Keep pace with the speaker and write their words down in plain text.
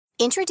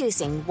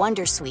Introducing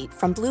Wondersuite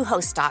from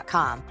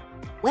Bluehost.com.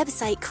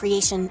 Website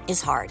creation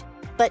is hard,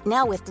 but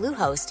now with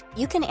Bluehost,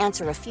 you can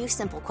answer a few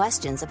simple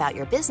questions about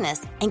your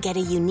business and get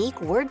a unique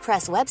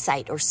WordPress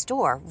website or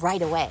store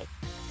right away.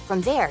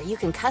 From there, you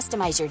can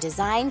customize your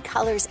design,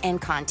 colors,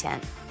 and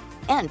content.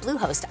 And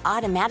Bluehost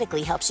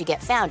automatically helps you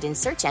get found in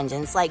search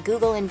engines like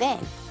Google and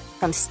Bing.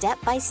 From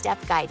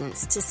step-by-step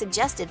guidance to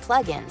suggested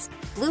plugins,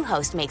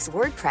 Bluehost makes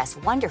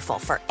WordPress wonderful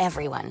for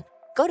everyone.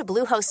 Go to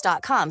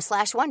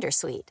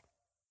bluehost.com/wondersuite.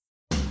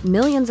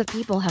 Millions of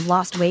people have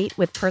lost weight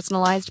with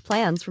personalized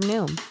plans from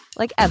Noom.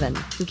 Like Evan,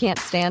 who can't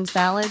stand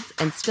salads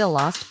and still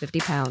lost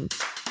 50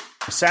 pounds.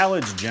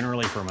 Salads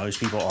generally for most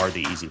people are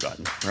the easy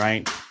button,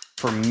 right?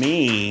 For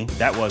me,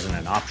 that wasn't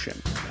an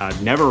option. I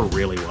never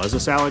really was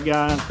a salad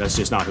guy. That's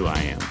just not who I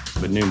am.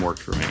 But Noom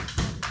worked for me.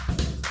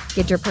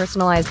 Get your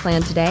personalized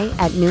plan today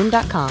at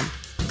Noom.com.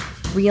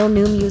 Real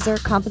Noom user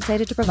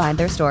compensated to provide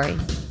their story.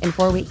 In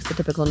 4 weeks, the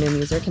typical Noom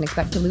user can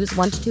expect to lose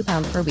 1 to 2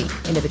 pounds per week.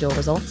 Individual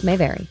results may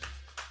vary.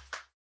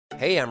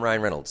 Hey, I'm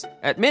Ryan Reynolds.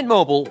 At Mint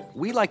Mobile,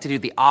 we like to do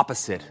the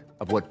opposite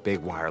of what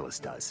Big Wireless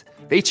does.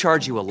 They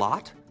charge you a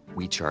lot,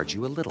 we charge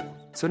you a little.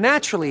 So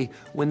naturally,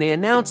 when they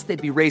announced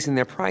they'd be raising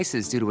their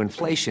prices due to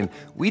inflation,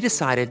 we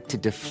decided to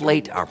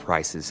deflate our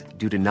prices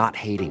due to not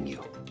hating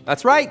you.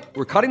 That's right.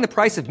 We're cutting the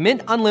price of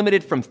Mint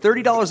Unlimited from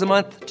 $30 a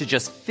month to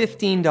just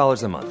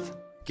 $15 a month.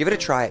 Give it a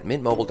try at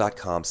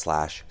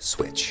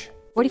mintmobile.com/switch.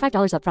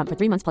 $45 up front for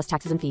 3 months plus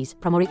taxes and fees.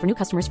 Promo rate for new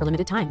customers for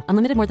limited time.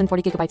 Unlimited more than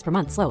 40 gigabytes per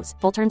month. Slows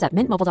full terms at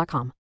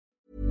mintmobile.com.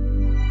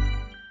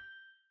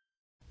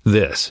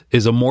 This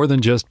is a More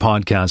Than Just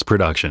podcast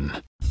production.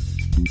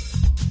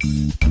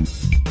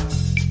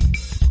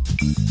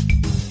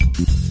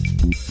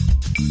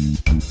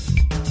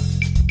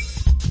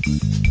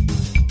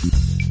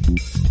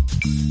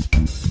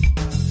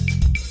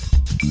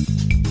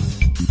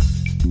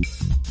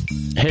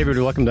 Hey everybody,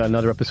 welcome to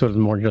another episode of the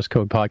More Than Just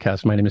Code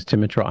podcast. My name is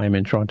Tim Mitchell. I'm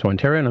in Toronto,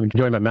 Ontario, and I'm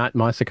joined by Matt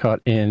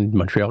Massicotte in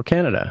Montreal,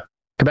 Canada.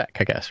 Quebec,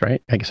 I guess,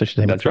 right? I guess I should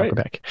say That's Montreal, right.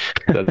 Quebec.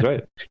 That's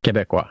right.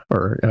 Quebecois,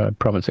 or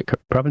Province de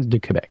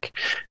Quebec.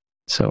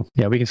 So,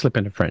 yeah, we can slip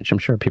into French. I'm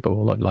sure people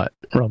will love that.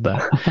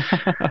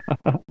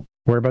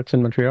 Whereabouts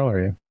in Montreal are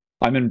you?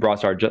 I'm in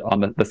Brossard,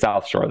 on the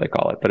South Shore, they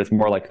call it, but it's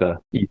more like the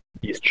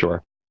East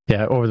Shore.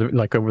 Yeah, over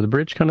the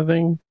bridge kind of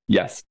thing?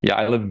 Yes. Yeah,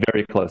 I live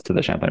very close to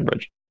the Champlain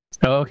Bridge.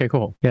 Oh, okay,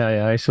 cool. Yeah,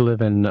 I used to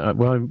live in,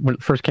 when I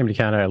first came to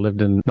Canada, I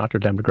lived in Notre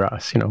Dame de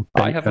Grace,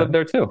 I have lived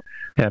there too.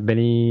 Yeah,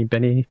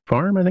 Benny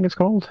Farm, I think it's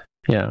called.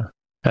 Yeah,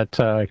 at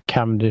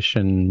Cavendish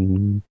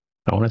and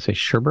I want to say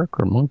Sherbrooke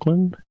or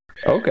Monkland.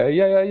 Okay,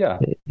 yeah.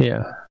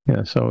 Yeah.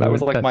 So that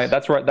was like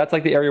that's right. That's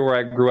like the area where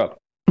I grew up.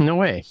 No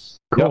way.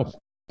 Cool. Yep.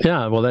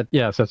 Yeah, well, I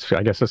guess that's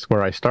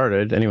where I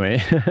started.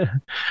 Anyway,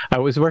 I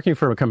was working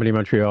for a company in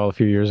Montreal a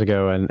few years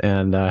ago,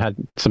 and had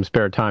some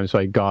spare time, so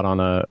I got on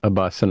a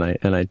bus and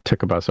I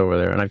took a bus over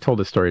there. And I've told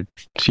this story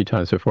a few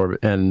times before,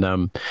 and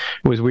it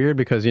was weird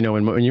because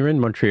when you're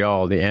in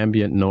Montreal, the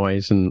ambient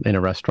noise in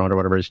a restaurant or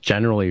whatever is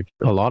generally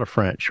a lot of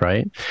French,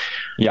 right?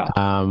 Yeah.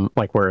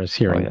 Whereas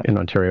here in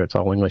Ontario, it's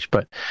all English,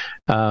 but.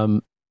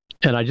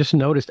 And I just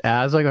noticed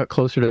as I got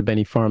closer to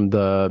Benny Farm,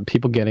 the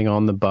people getting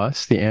on the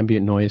bus, the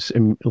ambient noise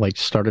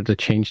started to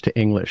change to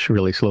English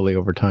really slowly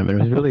over time. And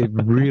it was really,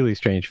 really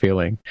strange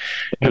feing.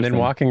 And then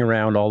walking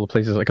around all the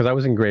places, because I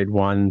was in grade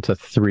 1 to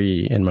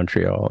 3 in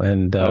Montreal.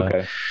 And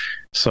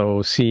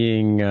so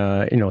seeing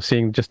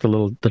just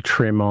the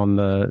trim on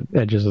the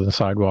edges of the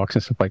sidewalks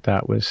and stuff like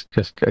that was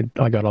just,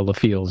 I got all the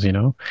feels, It's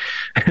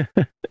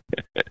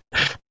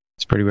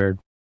pretty weird.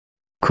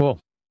 Cool.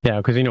 Yeah,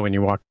 because when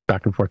you walk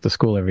back and forth to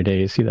school every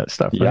day, you see that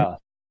stuff. Right?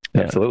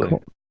 Yeah, absolutely.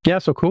 Cool. Yeah,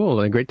 so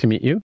cool. Great to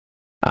meet you.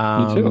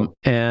 You too.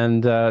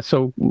 And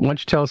so why don't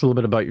you tell us a little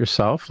bit about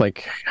yourself,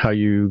 like how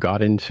you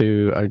got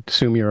into, I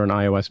assume you're an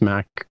iOS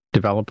Mac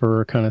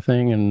developer kind of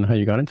thing, and how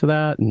you got into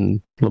that, and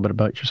a little bit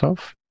about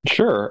yourself?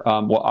 Sure.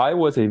 Well, I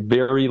was a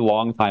very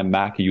long time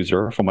Mac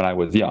user from when I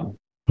was young.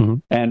 Mm-hmm.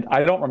 And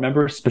I don't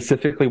remember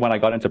specifically when I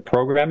got into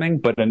programming,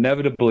 but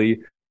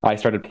inevitably I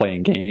started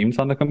playing games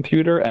on the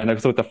computer. And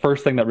so the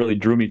first thing that really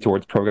drew me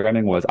towards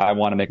programming was I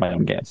want to make my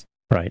own games.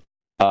 Right.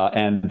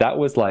 And that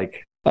was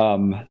like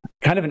kind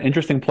of an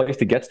interesting place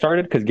to get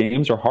started because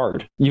games are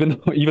hard. Even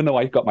though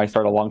I got my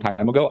start a long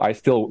time ago, I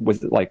still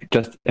was like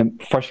just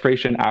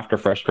frustration after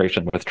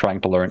frustration with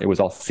trying to learn. It was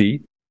all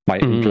C. My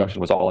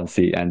introduction was all in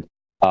C. And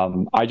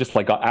I just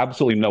got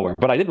absolutely nowhere.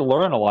 But I did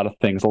learn a lot of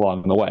things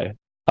along the way.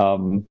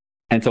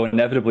 And so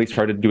inevitably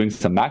started doing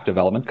some Mac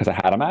development because I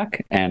had a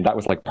Mac. And that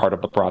was part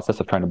of the process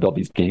of trying to build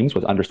these games,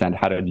 was understand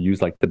how to use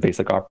the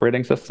basic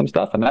operating system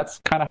stuff. And that's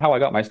kind of how I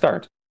got my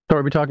start. So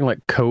are we talking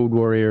Code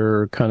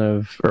Warrior kind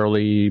of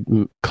early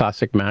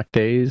classic Mac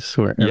days?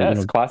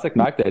 Yes, classic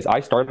Mac days.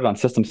 I started on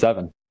System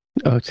 7.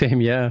 Oh,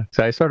 same, yeah.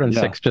 So I started on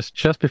 6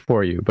 just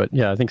before you. But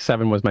yeah, I think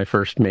 7 was my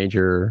first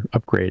major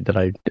upgrade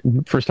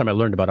first time I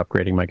learned about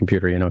upgrading my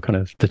computer, kind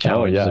of the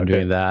challenges of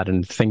doing that,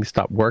 and things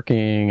stopped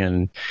working,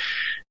 and,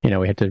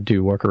 we had to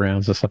do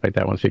workarounds and stuff like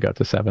that once we got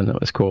to 7. That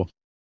was cool.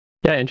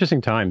 Yeah, interesting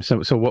time.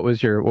 So what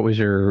was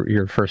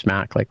your first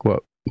Mac?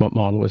 What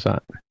model was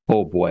that?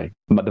 Oh boy.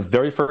 But the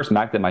very first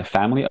Mac that my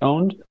family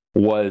owned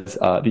was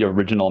the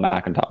original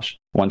Macintosh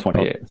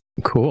 128.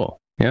 Oh, cool.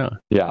 Yeah.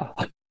 Yeah.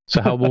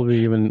 So how old were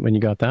you when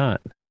you got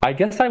that? I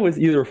guess I was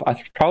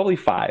probably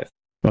 5.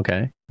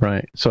 Okay,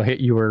 right. So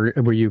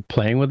were you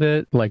playing with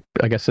it? Like,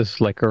 I guess it's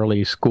like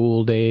early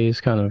school days,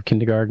 kind of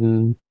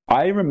kindergarten.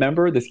 I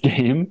remember this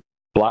game,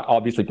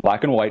 obviously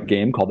black and white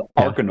game called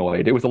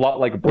Arkanoid. It was a lot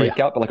like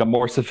Breakout, but like a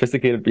more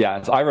sophisticated.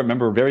 Yeah, so I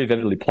remember very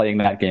vividly playing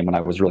that game when I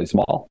was really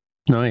small.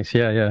 Nice,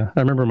 yeah. I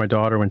remember my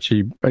daughter when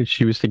she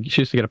used to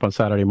get up on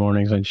Saturday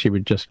mornings and she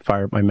would just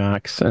fire up my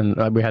Macs, and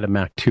we had a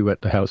Mac 2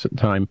 at the house at the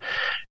time,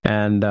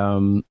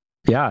 and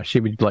yeah, she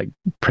would like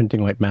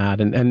printing like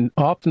mad, and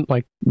often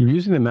like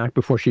using the Mac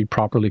before she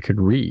properly could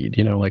read,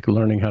 like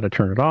learning how to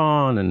turn it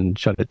on and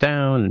shut it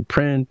down and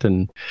print.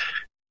 And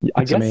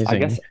I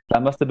guess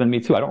that must have been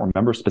me too. I don't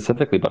remember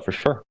specifically, but for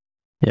sure.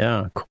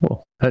 Yeah,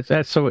 cool.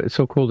 It's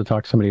so cool to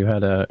talk to somebody who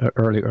had a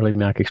early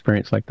Mac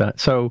experience like that.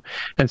 So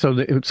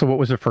what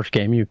was the first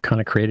game you kind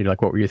of created?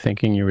 Like, what were you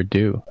thinking you would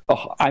do?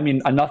 Oh, I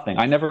mean, nothing.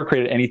 I never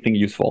created anything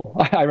useful.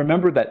 I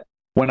remember that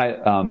when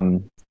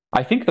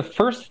I think the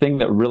first thing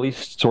that really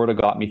sort of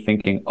got me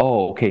thinking,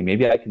 oh, okay,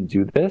 maybe I can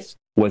do this,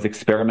 was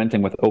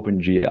experimenting with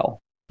OpenGL.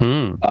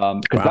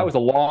 Because that was a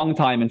long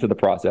time into the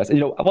process.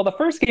 The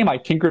first game I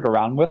tinkered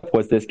around with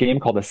was this game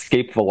called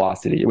Escape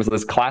Velocity. It was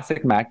this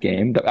classic Mac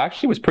game that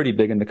actually was pretty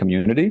big in the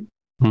community.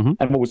 Mm-hmm.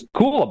 And what was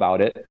cool about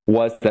it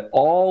was that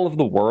all of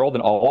the world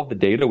and all of the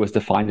data was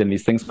defined in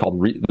these things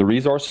called the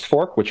resource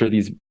fork, which are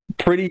these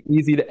pretty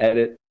easy to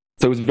edit.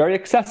 So it was very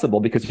accessible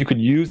because you could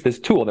use this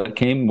tool that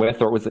came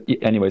with, or it was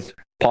anyways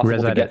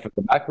possible to get from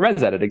the Mac.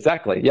 ResEdit,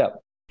 exactly. Yeah.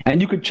 And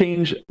you could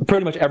change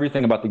pretty much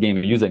everything about the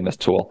game using this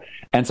tool.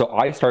 And so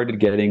I started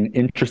getting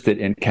interested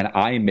in, can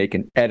I make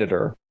an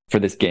editor for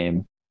this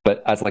game,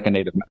 but as like a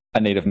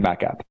native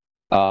Mac app?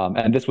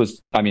 And this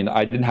was, I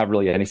didn't have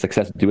really any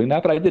success doing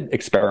that, but I did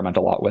experiment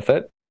a lot with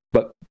it.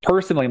 But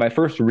personally, my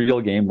first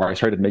real game where I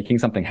started making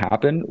something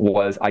happen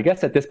was, I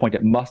guess at this point,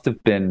 it must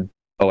have been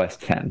OS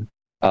X,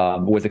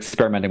 was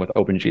experimenting with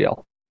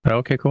OpenGL.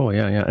 Okay, cool.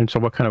 Yeah. And so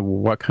what kind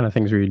of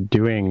things were you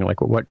doing?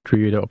 Like what drew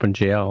you to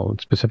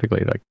OpenGL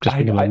specifically? Like just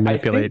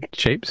manipulate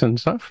shapes and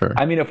stuff? Or?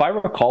 If I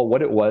recall,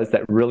 what it was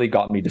that really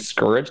got me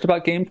discouraged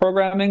about game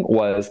programming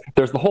was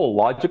there's the whole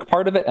logic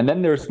part of it, and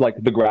then there's like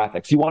the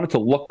graphics. You want it to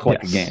look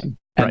like a game,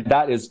 and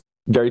that is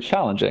very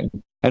challenging.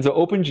 And so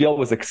OpenGL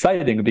was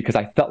exciting because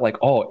I felt like,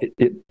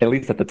 it at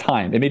least at the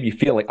time, it made me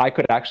feel like I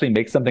could actually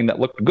make something that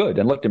looked good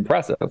and looked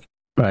impressive.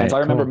 Right, and so I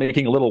remember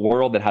making a little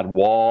world that had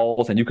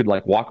walls and you could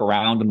like walk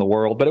around in the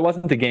world, but it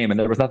wasn't a game and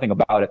there was nothing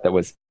about it that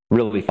was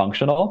really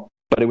functional.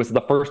 But it was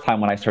the first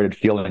time when I started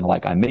feeling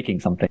like I'm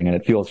making something and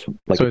it feels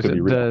like so it could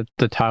be real.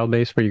 The tile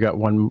base where you got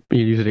you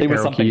use the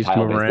arrow keys to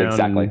move around?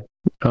 Exactly.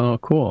 Oh,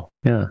 cool.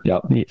 Yeah.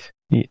 Yep. Neat.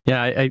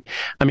 Yeah,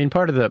 I mean,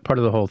 part of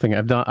the whole thing.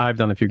 I've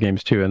done a few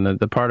games too, and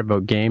the part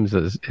about games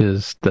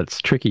is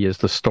that's tricky is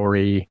the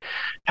story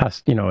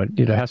has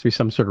it has to be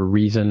some sort of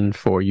reason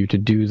for you to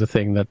do the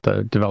thing that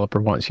the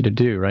developer wants you to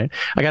do, right?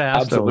 I gotta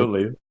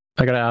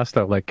ask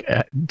though, like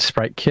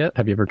Sprite Kit.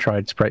 Have you ever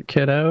tried Sprite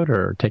Kit out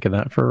or taken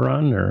that for a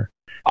run? Or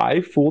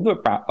I fooled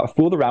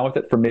around with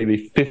it for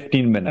maybe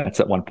 15 minutes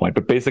at one point,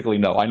 but basically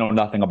no, I know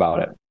nothing about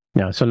it.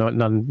 Yeah, so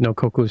no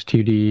Cocos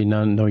 2D,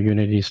 no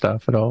Unity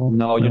stuff at all?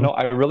 No,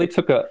 I really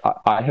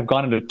I have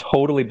gone in a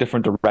totally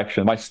different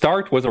direction. My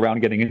start was around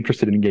getting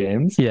interested in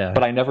games,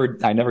 but I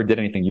never did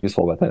anything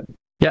useful with it.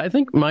 Yeah, I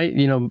think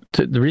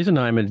the reason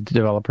I'm a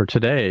developer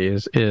today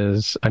is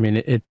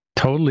it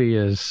totally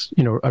is,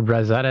 a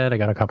ResEdit. I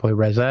got a couple of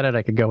ResEdit.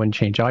 I could go and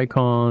change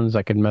icons.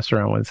 I could mess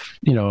around with,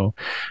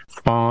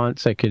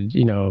 fonts. I could,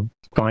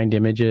 find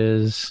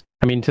images.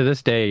 To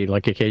this day,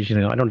 like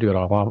occasionally, I don't do it a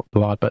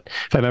lot, but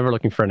if I'm ever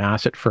looking for an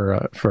asset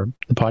for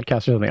the podcast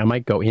or something, I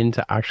might go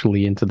into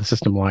the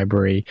system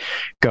library,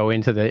 go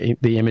into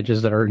the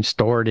images that are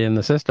stored in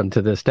the system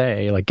to this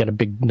day, like get a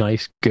big,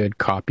 nice, good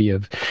copy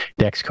of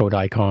the Xcode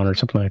icon or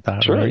something like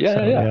that. Sure, right?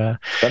 Yeah.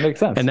 That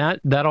makes sense. And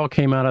that all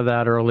came out of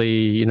that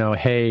early,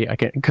 hey,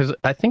 because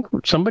I think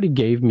somebody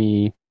gave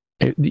me,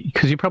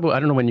 because I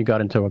don't know when you got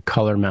into a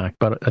color Mac,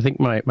 but I think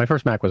my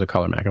first Mac was a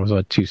color Mac. It was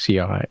a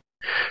 2CI.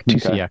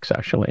 2CX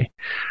actually.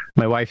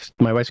 My wife's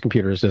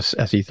computer is this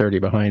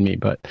SE30 behind me,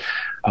 but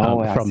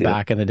from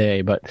back in the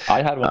day. But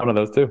I had one of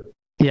those too.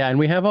 Yeah, and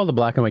we have all the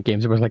black and white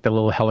games. There was like the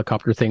little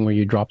helicopter thing where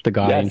you drop the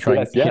guy and try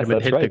and hit him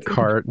and hit the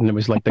cart, and it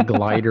was like the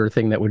glider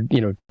thing that would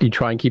you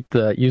try and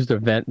use the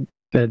vent,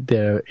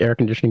 the air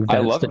conditioning vents.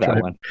 I love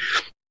that one.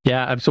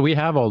 Yeah, so we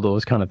have all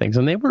those kind of things,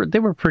 and they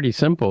were pretty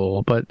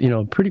simple, but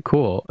pretty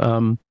cool.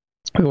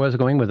 Where I was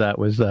going with that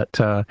was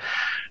that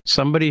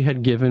somebody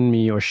had given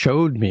me or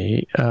showed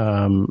me,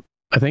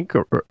 I think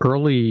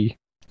early,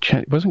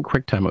 it wasn't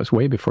QuickTime, it was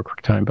way before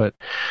QuickTime, but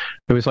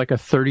it was like a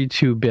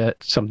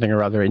 32-bit something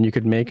or other, and you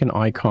could make an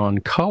icon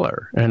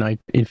color. And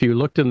if you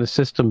looked in the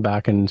system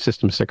back in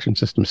System 6 and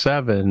System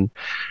 7,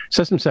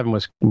 System 7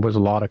 was a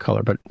lot of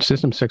color, but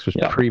System 6 was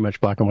pretty much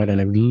black and white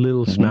and a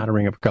little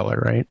smattering of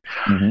color, right?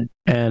 Mm-hmm.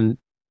 And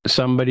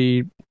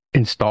somebody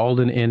installed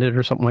in Init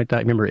or something like that.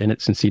 Remember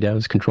Inits and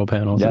CDEVs, control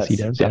panels and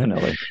CDEVs?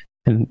 Definitely.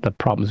 And the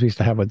problems we used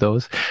to have with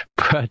those.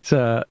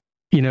 But,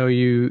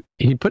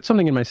 he put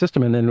something in my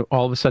system, and then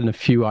all of a sudden a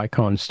few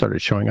icons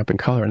started showing up in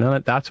color. And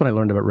then that's when I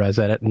learned about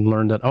ResEdit and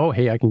learned that, oh,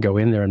 hey, I can go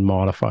in there and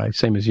modify,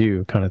 same as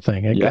you kind of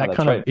thing. That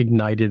kind of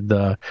ignited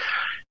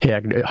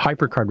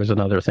HyperCard was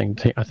another thing.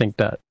 I think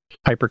that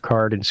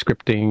HyperCard and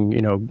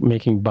scripting,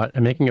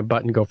 making a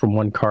button go from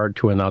one card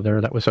to another,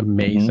 that was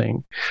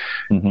amazing.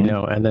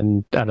 And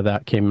then out of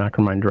that came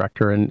Macromind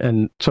Director.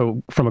 And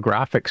so from a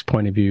graphics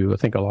point of view, I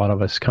think a lot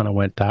of us kind of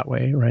went that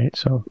way, right?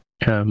 So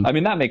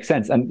that makes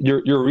sense. And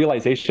your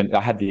realization, I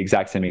had the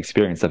exact same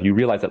experience of you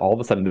realize that all of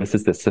a sudden this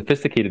is this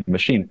sophisticated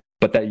machine,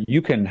 but that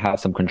you can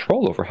have some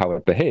control over how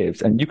it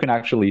behaves, and you can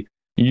actually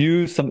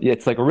use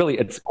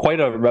it's quite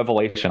a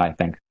revelation, I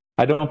think.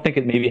 I don't think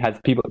it maybe has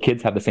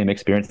kids have the same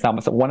experience now.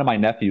 So one of my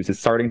nephews is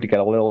starting to get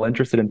a little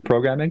interested in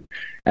programming,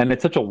 and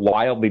it's such a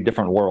wildly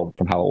different world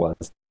from how it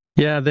was.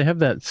 Yeah, they have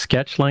that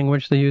sketch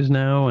language they use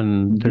now,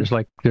 and there's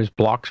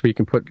blocks where you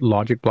can put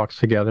logic blocks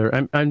together.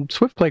 And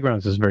Swift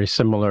Playgrounds is very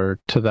similar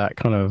to that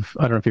kind of.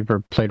 I don't know if you've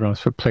ever played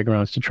around with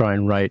Playgrounds to try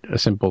and write a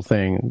simple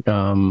thing.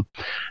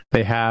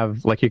 They have,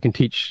 you can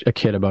teach a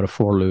kid about a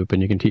for loop,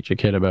 and you can teach a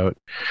kid about,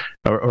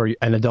 or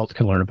an adult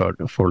can learn about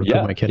a for loop.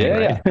 Am I kidding?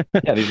 Right?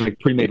 Yeah, these are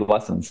pre-made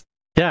lessons.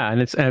 Yeah,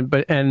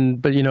 but when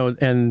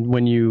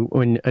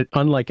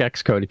unlike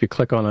Xcode, if you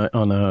click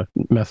on a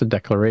method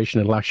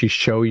declaration, it'll actually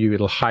show you.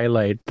 It'll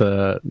highlight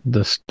the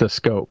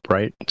scope,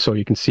 right? So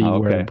you can see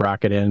where the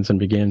bracket ends and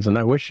begins. And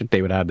I wish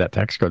they would add that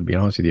to Xcode, to be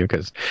honest with you,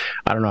 because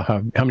I don't know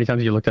how many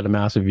times you looked at a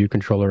massive view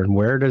controller and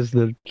where does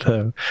the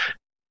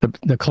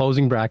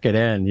closing bracket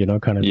end?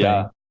 Kind of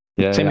thing.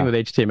 Same thing with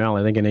HTML.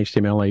 I think in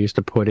HTML I used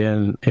to put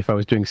in, if I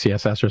was doing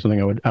CSS or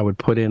something, I would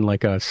put in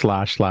like a /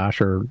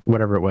 or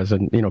whatever it was,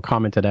 and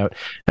comment it out,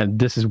 and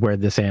this is where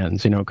this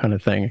ends, kind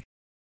of thing,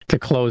 to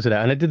close it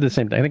out. And I did the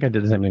same thing. I think I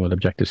did the same thing with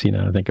Objective-C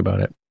now I think about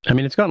it. I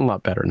mean, it's gotten a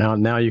lot better.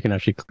 Now you can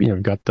actually,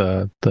 got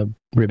the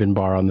ribbon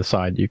bar on the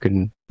side you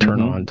can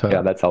turn on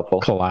to that's helpful.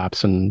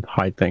 Collapse and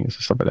hide things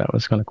and stuff like that. It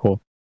was kind of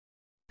cool.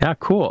 Yeah,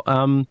 cool.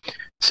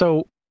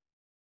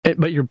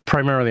 But you're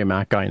primarily a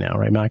Mac guy now,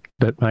 right? Mac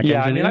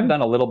engineer? I mean, I've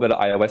done a little bit of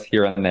iOS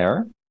here and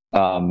there,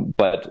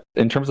 but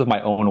in terms of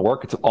my own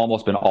work, it's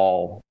almost been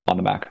all on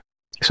the Mac.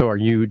 So,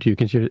 do you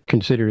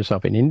consider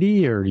yourself an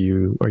indie, or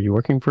are you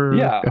working for?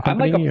 Yeah, a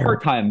company,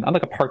 I'm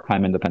like a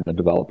part-time independent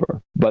developer,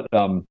 but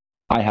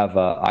I have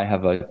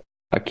a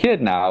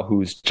kid now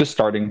who's just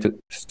starting to.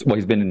 Well,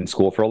 he's been in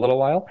school for a little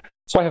while,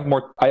 so I have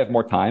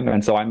more time,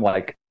 and so I'm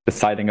like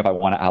deciding if I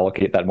want to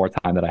allocate that more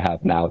time that I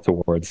have now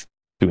towards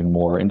doing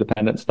more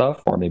independent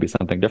stuff, or maybe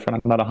something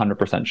different. I'm not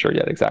 100% sure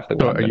yet exactly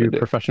what I'm going to do. Are you a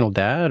professional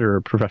dad, or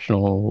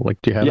professional,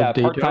 do you have a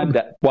day part-time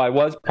job? Well, I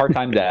was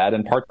part-time dad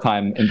and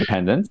part-time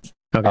independent.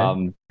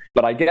 Okay.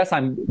 But I guess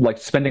I'm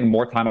spending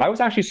more time. I was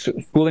actually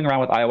fooling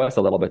around with iOS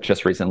a little bit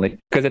just recently,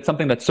 because it's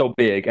something that's so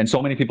big and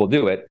so many people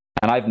do it,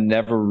 and I've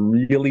never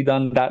really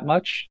done that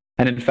much.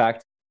 And in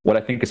fact, what I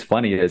think is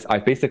funny is I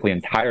basically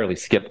entirely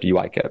skipped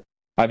UIKit.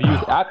 I've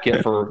used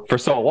AppKit for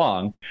so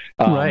long.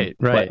 Right.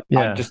 But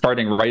yeah. I'm just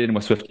starting right in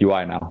with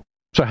SwiftUI now.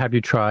 So have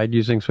you tried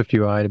using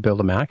SwiftUI to build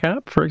a Mac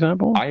app, for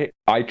example?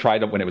 I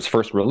tried it when it was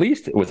first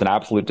released. It was an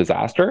absolute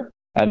disaster.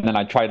 And then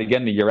I tried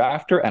again the year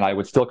after, and I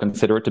would still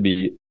consider it to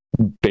be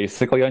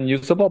basically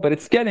unusable, but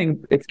it's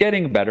getting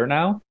better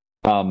now.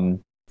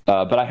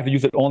 But I have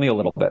used it only a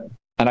little bit,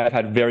 and I've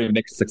had very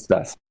mixed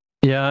success.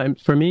 Yeah,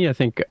 for me, I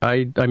think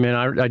I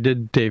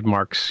did Dave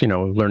Marks,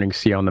 learning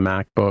C on the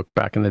MacBook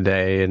back in the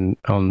day, and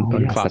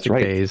on classic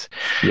days.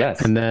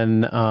 Yes. And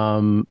then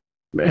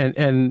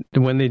and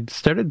when they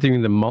started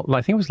doing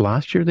I think it was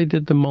last year they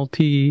did the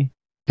multi.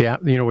 Yeah,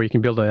 where you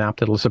can build an app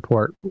that'll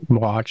support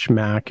Watch,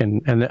 Mac,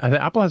 and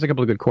Apple has a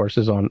couple of good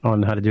courses on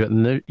how to do it.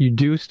 And you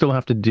do still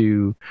have to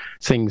do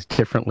things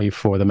differently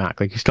for the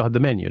Mac. Like you still have the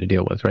menu to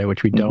deal with, right?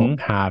 Which we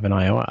don't have in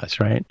iOS,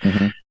 right?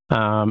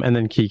 And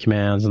then key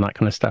commands and that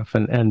kind of stuff,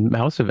 and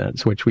mouse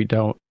events, which we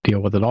don't deal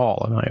with at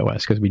all in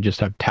iOS because we just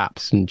have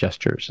taps and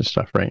gestures and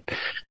stuff, right?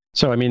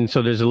 So, I mean,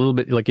 there's a little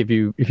bit, like if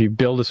you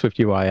build a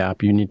SwiftUI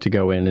app, you need to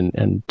go in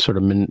and sort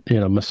of,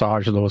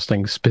 massage those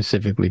things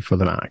specifically for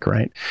the Mac,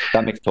 right?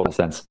 That makes total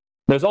sense.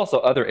 There's also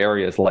other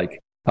areas like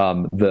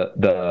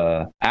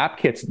the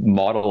AppKit's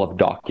model of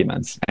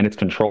documents and its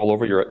control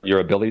over your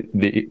ability,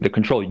 the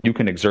control you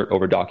can exert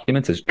over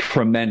documents is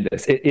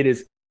tremendous. It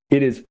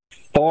is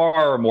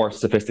far more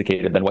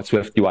sophisticated than what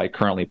SwiftUI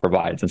currently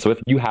provides. And so if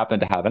you happen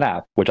to have an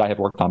app, which I have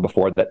worked on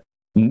before, that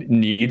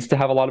needs to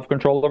have a lot of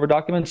control over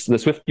documents, the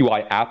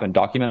SwiftUI app and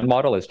document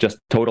model is just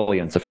totally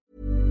insufficient.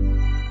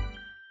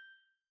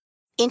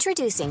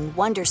 Introducing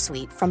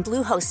Wondersuite from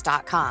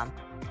Bluehost.com.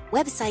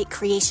 Website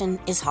creation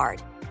is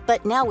hard,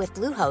 but now with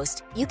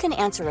Bluehost, you can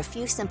answer a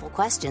few simple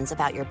questions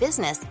about your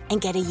business and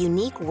get a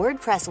unique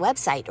WordPress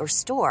website or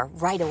store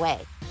right away.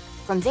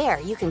 From there,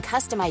 you can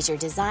customize your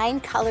design,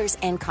 colors,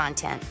 and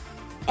content.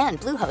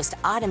 And Bluehost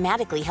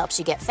automatically helps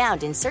you get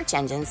found in search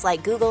engines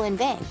like Google and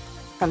Bing.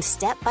 From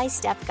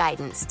step-by-step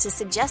guidance to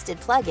suggested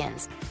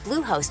plugins,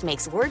 Bluehost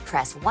makes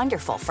WordPress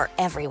wonderful for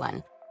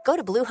everyone. Go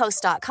to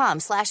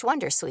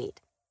bluehost.com/wondersuite.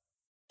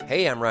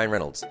 Hey, I'm Ryan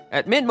Reynolds.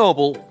 At Mint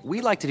Mobile, we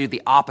like to do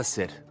the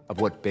opposite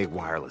of what Big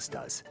Wireless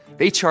does.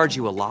 They charge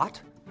you a lot,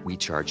 we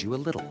charge you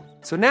a little.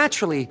 So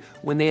naturally,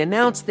 when they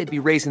announced they'd be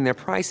raising their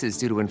prices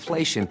due to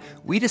inflation,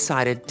 we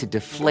decided to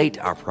deflate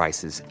our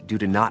prices due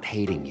to not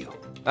hating you.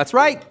 That's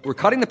right. We're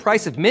cutting the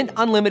price of Mint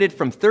Unlimited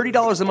from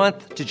 $30 a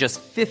month to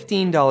just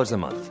 $15 a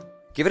month.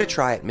 Give it a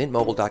try at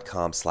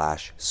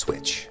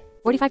mintmobile.com/switch.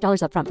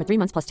 $45 up front for 3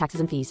 months plus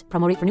taxes and fees.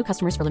 Promo rate for new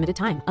customers for limited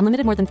time.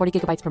 Unlimited more than 40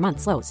 gigabytes per month.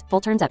 Slows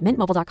full terms at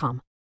mintmobile.com.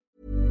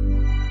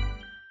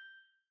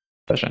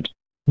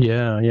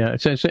 Yeah.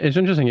 It's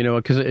interesting,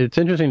 because it's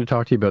interesting to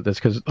talk to you about this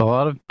because a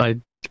lot of I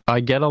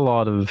hear a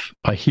lot of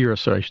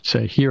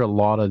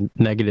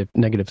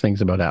negative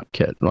things about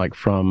AppKit, like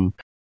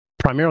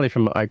primarily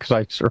from because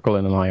I circle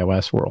in an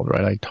iOS world,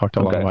 right? I talk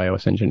to a lot of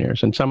iOS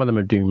engineers, and some of them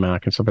are doing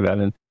Mac and stuff like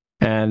that,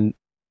 and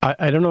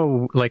I don't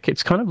know, like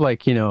it's kind of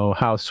like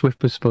how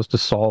Swift was supposed to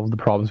solve the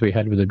problems we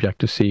had with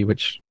Objective-C,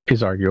 which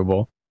is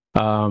arguable.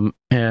 And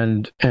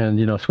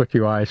Swift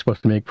UI is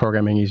supposed to make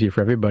programming easier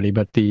for everybody,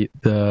 but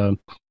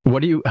where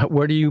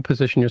do you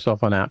position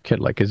yourself on AppKit?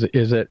 Like, is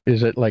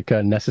it like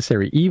a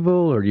necessary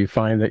evil, or do you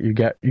find that you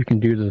can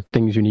do the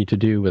things you need to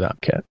do with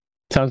AppKit?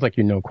 Sounds like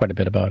you know quite a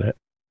bit about it.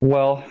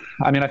 Well,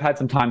 I mean, I've had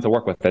some time to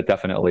work with it,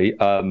 definitely.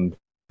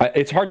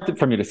 It's hard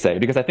for me to say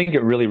because I think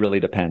it really, really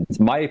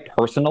depends. My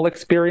personal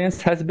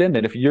experience has been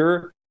that if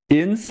you're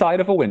inside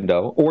of a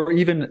window, or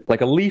even like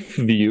a leaf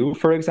view,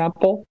 for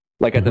example,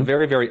 like at the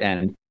very, very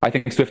end, I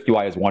think Swift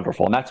UI is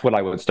wonderful, and that's what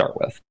I would start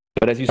with.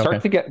 But as you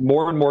start to get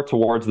more and more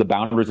towards the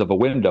boundaries of a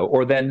window,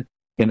 or then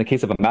in the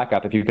case of a Mac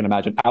app, if you can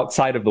imagine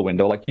outside of the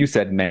window, like you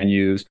said,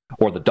 menus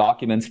or the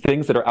documents,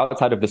 things that are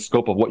outside of the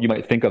scope of what you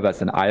might think of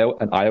as an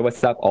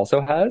iOS app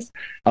also has,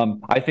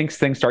 I think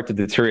things start to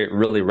deteriorate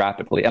really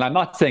rapidly. And I'm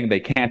not saying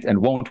they can't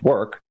and won't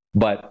work,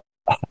 but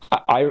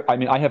I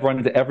mean, I have run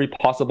into every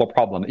possible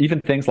problem, even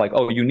things like,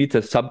 you need to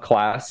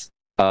subclass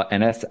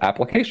NS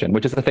application,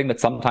 which is the thing that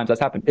sometimes has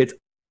happened. It's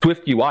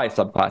Swift UI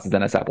subclasses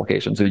NS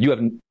application, so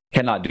you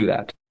cannot do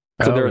that.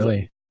 So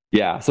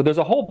so there's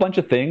a whole bunch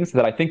of things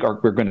that I think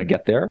we're going to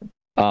get there,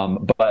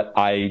 but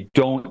I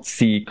don't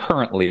see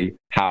currently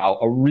how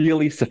a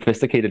really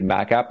sophisticated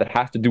Mac app that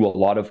has to do a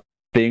lot of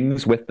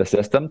things with the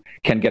system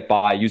can get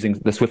by using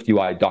the Swift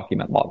UI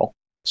document model.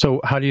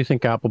 So how do you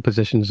think Apple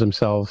positions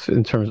themselves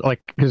in terms of,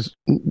 like, because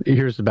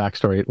here's the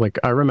backstory. Like,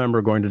 I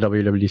remember going to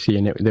WWDC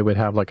and they would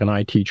have like an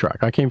IT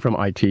track. I came from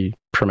IT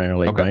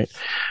primarily, right?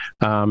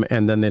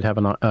 And then they had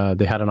an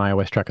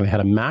iOS track and they had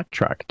a Mac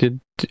track.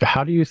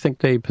 How do you think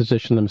they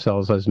position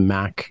themselves as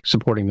Mac,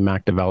 supporting the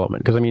Mac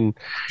development? Because I mean,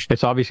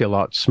 it's obviously a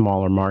lot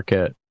smaller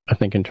market, I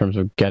think, in terms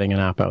of getting an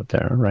app out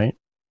there, right?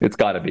 It's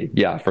got to be,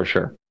 yeah, for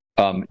sure.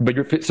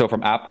 But so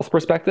from Apple's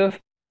perspective.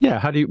 Yeah,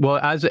 how do you, well,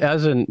 as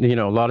in,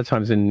 a lot of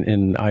times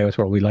in iOS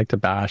world, we like to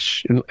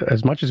bash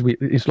as much as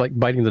it's like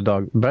biting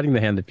the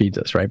hand that feeds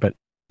us, right? But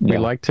we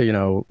like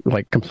to,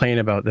 complain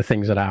about the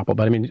things at Apple.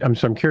 But I mean,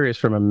 I'm curious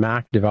from a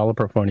Mac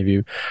developer point of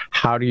view,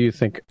 how do you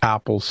think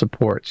Apple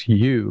supports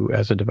you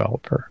as a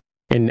developer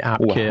in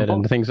AppKit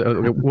and things?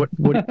 What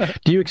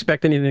do you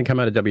expect anything to come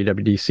out of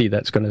WWDC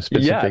that's going to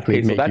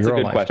specifically make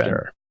your life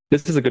better?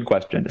 This is a good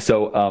question.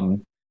 So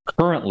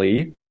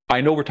currently, I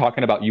know we're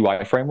talking about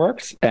UI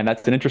frameworks, and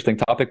that's an interesting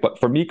topic. But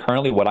for me,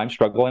 currently, what I'm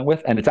struggling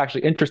with, and it's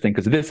actually interesting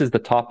because this is the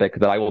topic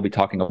that I will be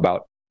talking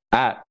about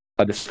at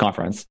this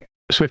conference.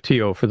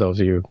 SwiftTO, for those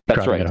of you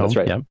driving at home. That's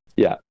right.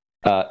 Yeah.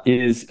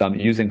 Is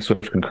using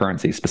Swift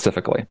concurrency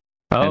specifically.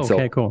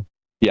 Okay, cool.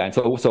 Yeah, and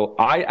so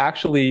I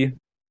actually,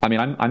 I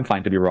mean, I'm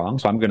fine to be wrong,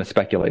 so I'm going to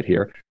speculate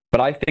here. But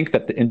I think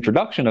that the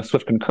introduction of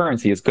Swift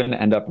concurrency is going to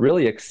end up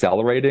really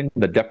accelerating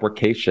the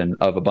deprecation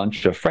of a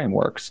bunch of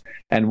frameworks.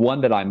 And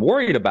one that I'm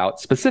worried about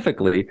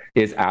specifically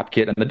is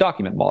AppKit and the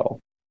document model.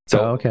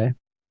 So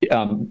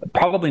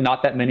probably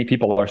not that many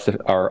people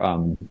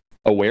are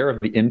aware of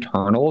the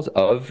internals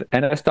of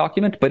NS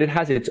Document, but it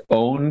has its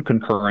own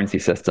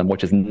concurrency system,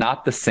 which is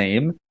not the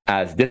same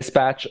as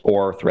Dispatch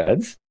or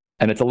Threads.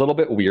 And it's a little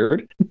bit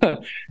weird.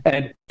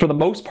 And for the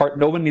most part,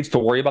 no one needs to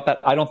worry about that.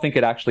 I don't think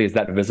it actually is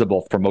that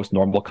visible for most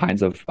normal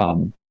kinds of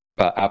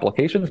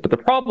applications. But the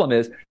problem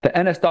is the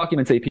NS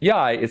Documents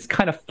API is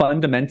kind of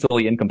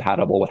fundamentally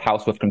incompatible with how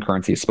Swift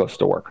concurrency is supposed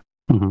to work.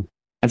 Mm-hmm.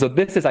 And so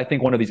this is, I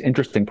think, one of these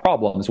interesting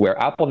problems where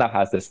Apple now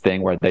has this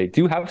thing where they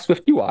do have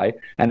Swift UI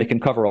and they can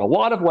cover a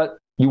lot of what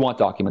you want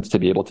documents to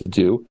be able to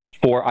do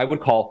for, I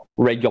would call,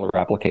 regular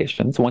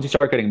applications. Once you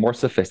start getting more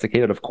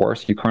sophisticated, of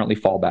course, you currently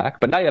fall back.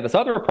 But now you have this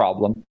other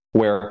problem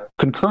where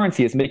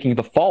concurrency is making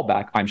the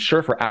fallback, I'm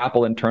sure, for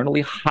Apple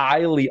internally,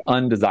 highly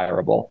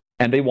undesirable.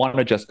 And they want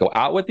to just go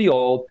out with the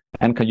old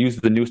and can use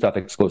the new stuff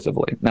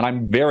exclusively. And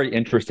I'm very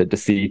interested to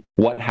see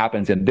what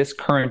happens in this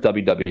current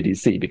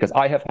WWDC, because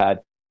I have had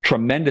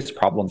tremendous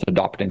problems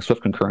adopting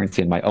Swift concurrency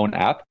in my own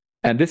app.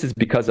 And this is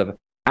because of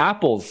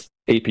Apple's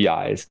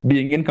APIs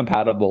being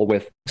incompatible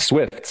with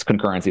Swift's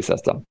concurrency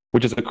system,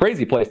 which is a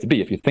crazy place to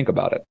be if you think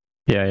about it.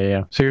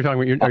 Yeah. So you're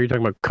talking about, are you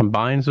talking about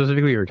combined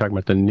specifically, or are you talking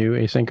about the new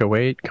async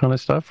await kind of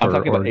stuff? I'm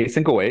talking about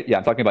async await. Yeah,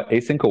 I'm talking about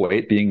async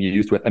await being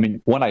used with. I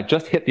mean, one I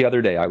just hit the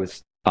other day, I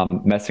was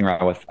messing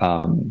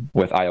around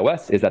with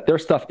iOS. Is that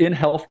there's stuff in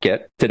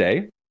HealthKit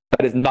today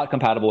that is not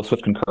compatible with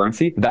Swift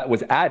concurrency that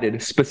was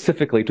added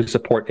specifically to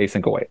support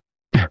async await.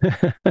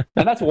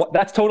 And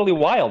that's totally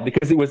wild,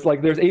 because it was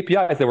like there's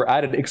APIs that were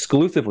added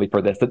exclusively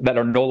for this that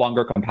are no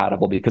longer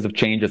compatible because of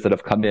changes that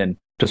have come in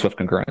to Swift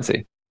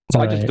concurrency. So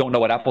I just don't know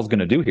what Apple's going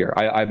to do here.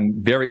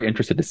 I'm very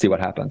interested to see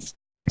what happens.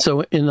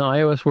 So in the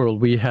iOS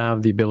world, we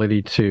have the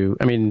ability to,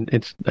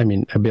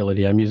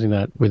 ability, I'm using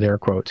that with air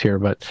quotes here,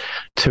 but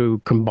to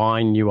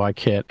combine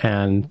UIKit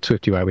and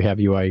SwiftUI. We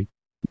have UI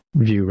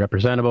view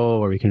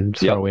representable, where we can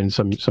throw in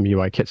some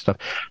UIKit stuff.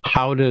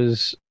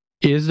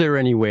 Is there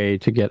any way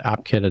to get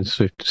AppKit and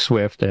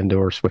Swift and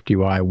or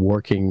SwiftUI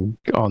working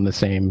in the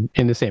same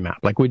app?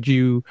 Like, would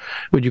you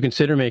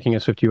consider making a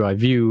SwiftUI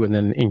view and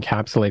then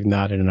encapsulating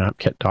that in an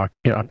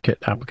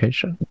AppKit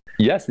application?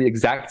 Yes, the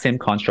exact same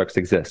constructs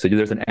exist. So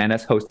there's an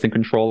NS hosting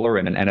controller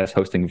and an NS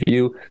hosting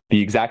view.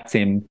 The exact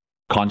same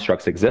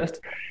constructs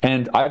exist,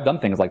 and I've done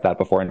things like that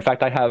before. In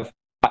fact,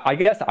 I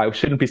guess I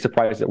shouldn't be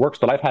surprised it works,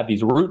 but I've had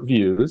these root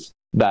views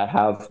that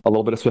have a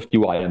little bit of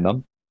SwiftUI in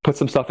them. Put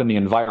some stuff in the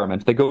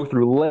environment. They go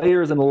through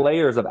layers and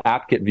layers of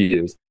AppKit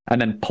views and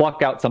then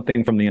pluck out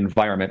something from the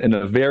environment in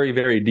a very,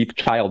 very deep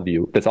child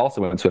view that's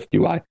also in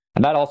SwiftUI.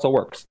 And that also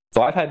works.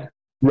 So I've had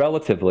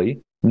relatively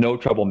no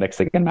trouble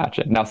mixing and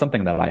matching. Now,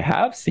 something that I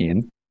have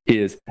seen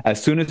is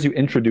as soon as you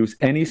introduce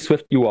any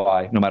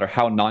SwiftUI, no matter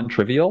how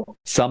non-trivial,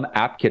 some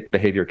AppKit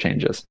behavior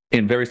changes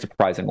in very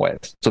surprising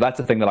ways. So that's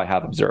the thing that I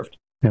have observed.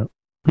 Yeah.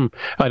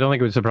 I don't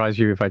think it would surprise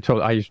you if I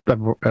told. I've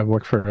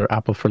worked for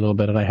Apple for a little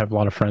bit, and I have a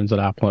lot of friends at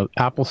Apple.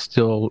 Apple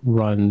still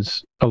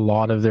runs a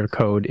lot of their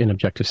code in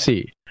Objective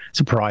C.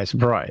 Surprise,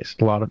 surprise.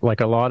 A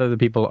lot of the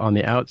people on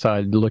the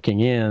outside looking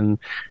in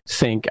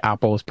think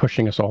Apple is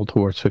pushing us all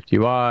towards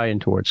SwiftUI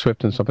and towards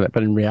Swift and stuff like that.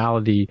 But in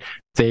reality,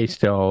 they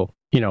still,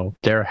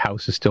 their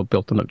house is still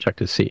built on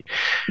Objective C.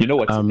 You know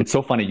what? It's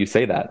so funny you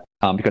say that,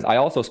 because I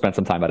also spent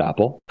some time at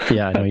Apple.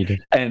 Yeah, I know you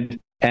did.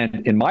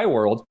 And in my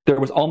world, there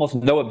was almost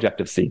no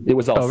Objective C. It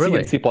was all C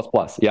and C++.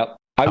 Yep.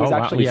 I was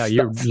actually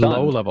you're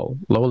low level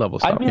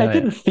stuff. I mean, it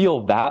didn't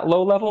feel that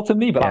low level to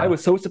me, but I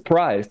was so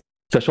surprised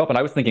to show up, and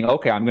I was thinking,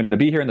 okay, I'm going to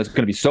be here, and there's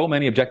going to be so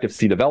many Objective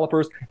C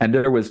developers, and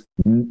there was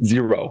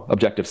zero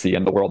Objective C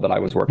in the world that I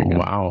was working in.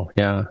 Wow.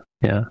 Yeah.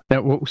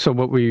 So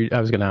what were you? I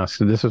was going to ask.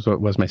 So this is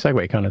what was my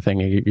segue kind of thing.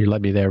 You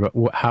led me there, but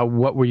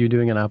what were you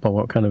doing at Apple?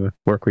 What kind of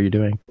work were you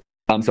doing?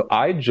 So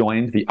I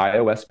joined the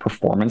iOS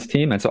performance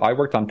team, and so I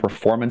worked on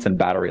performance and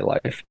battery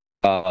life.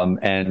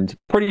 And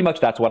pretty much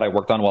that's what I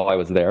worked on while I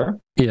was there.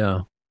 Yeah.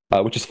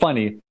 Which is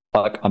funny,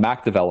 like a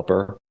Mac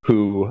developer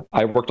who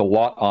I worked a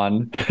lot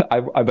on,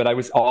 but I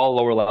was all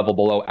lower level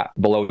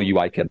below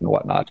UIKit and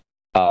whatnot.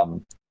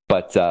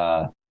 But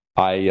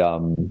I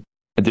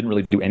didn't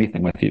really do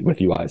anything with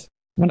UIs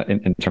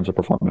in terms of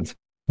performance.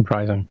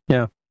 Surprising.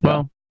 Yeah.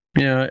 Well,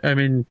 yeah, I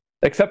mean,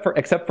 except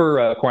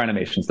for core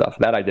animation stuff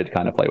that I did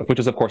kind of play with, which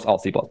is of course all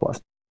C++.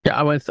 Yeah,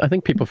 I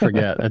think people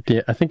forget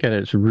I think at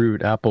its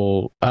root,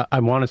 Apple. I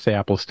want to say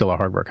Apple's still a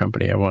hardware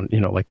company.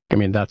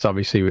 That's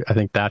obviously. I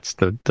think that's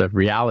the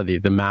reality.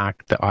 The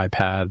Mac, the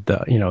iPad,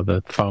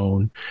 the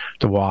phone,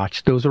 the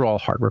watch. Those are all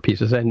hardware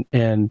pieces,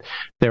 and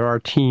there are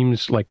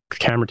teams like the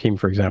camera team,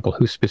 for example,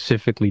 who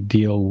specifically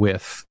deal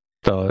with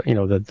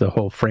the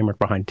whole framework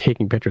behind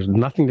taking pictures.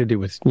 Nothing to do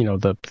with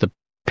the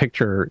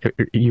picture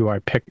UI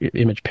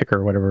image picker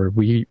or whatever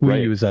we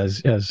use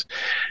as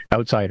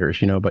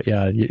outsiders, but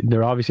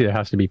there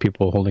has to be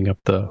people holding up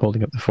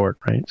the fort,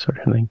 right? Sort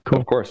of thing. Cool.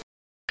 Of course.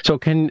 So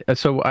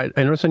I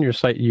noticed on your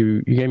site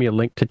you gave me a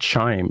link to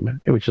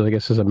Chime, which I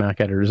guess is a Mac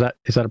editor. Is that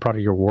a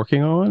product you're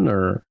working on,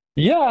 or?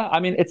 Yeah,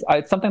 I mean it's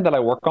something that I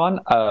work on.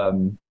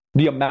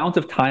 The amount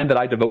of time that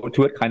I devote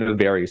to it kind of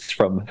varies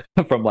from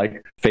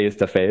like phase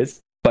to phase.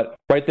 But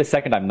right this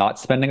second, I'm not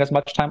spending as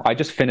much time. I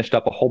just finished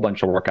up a whole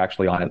bunch of work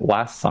actually on it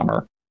last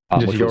summer.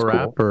 Is this your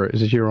app, or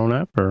is this your own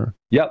app? Or?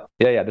 Yep.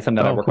 Yeah. This is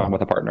something that I work on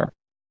with a partner.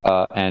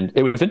 And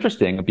it was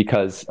interesting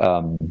because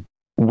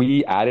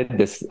we added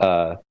this.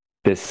 I've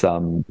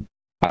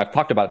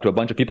talked about it to a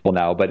bunch of people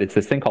now, but it's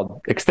this thing called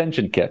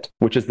Extension Kit,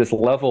 which is this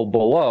level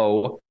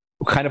below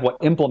kind of what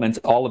implements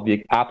all of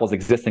the Apple's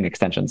existing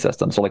extension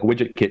system. So like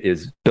Widget Kit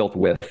is built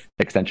with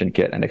Extension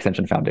Kit and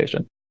Extension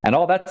Foundation. And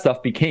all that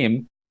stuff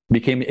became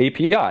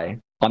API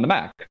on the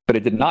Mac, but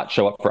it did not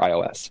show up for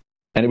iOS.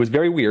 And it was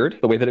very weird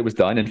the way that it was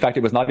done. In fact,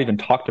 it was not even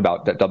talked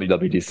about at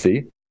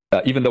WWDC,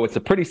 even though it's a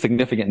pretty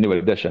significant new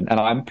addition. And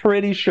I'm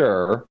pretty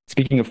sure,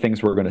 speaking of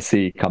things we're going to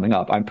see coming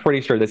up, I'm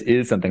pretty sure this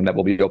is something that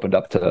will be opened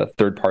up to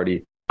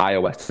third-party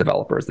iOS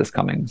developers this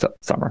coming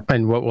summer.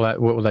 And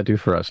what will that do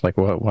for us? Like,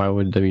 why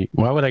would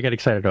I get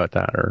excited about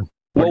that? Or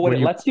what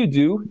it lets you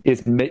do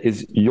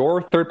is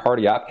your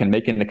third-party app can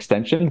make an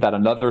extension that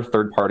another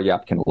third-party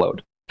app can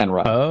load and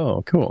run.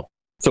 Oh, cool.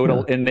 So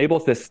it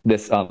enables this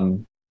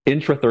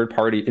intra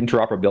third-party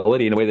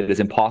interoperability in a way that is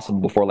impossible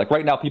before. Like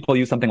right now, people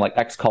use something like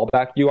X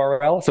callback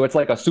URL. So it's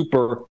like a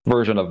super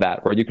version of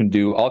that where you can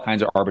do all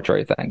kinds of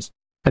arbitrary things.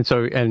 And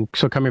so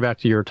coming back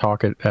to your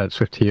talk at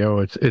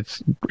SwiftTO,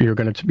 it's you're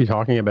going to be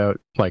talking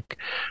about like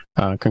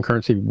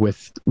concurrency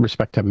with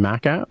respect to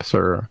Mac apps,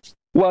 or?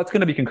 Well, it's going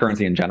to be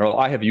concurrency in general.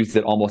 I have used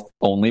it almost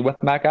only with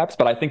Mac apps,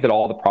 but I think that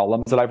all the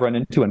problems that I've run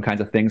into and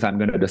kinds of things I'm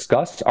going to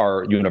discuss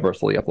are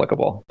universally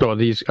applicable. So are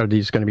these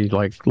going to be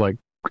like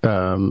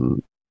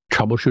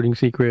troubleshooting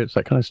secrets,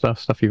 that kind of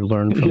stuff you've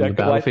learned from the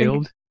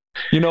battlefield?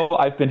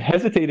 I've been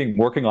hesitating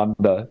working on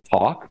the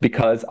talk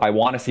because I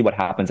want to see what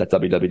happens at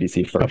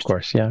WWDC first. Of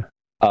course, yeah.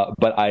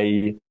 But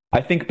I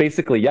think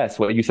basically, yes,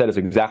 what you said is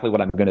exactly what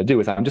I'm going to do.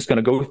 Is I'm just going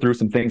to go through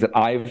some things that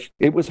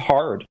it was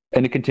hard,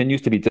 and it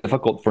continues to be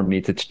difficult for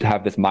me to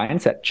have this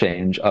mindset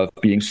change of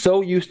being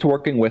so used to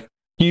working with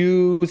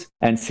queues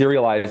and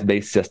serialized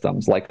based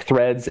systems like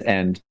threads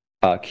and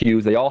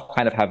queues. They all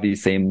kind of have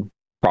these same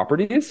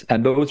properties,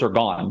 and those are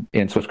gone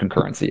in Swift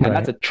concurrency. And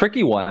that's a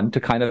tricky one to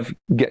kind of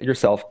get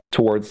yourself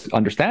towards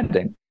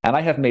understanding. And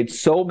I have made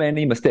so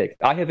many mistakes.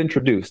 I have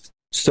introduced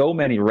so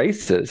many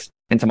races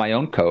into my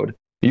own code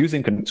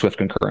using Swift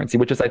concurrency,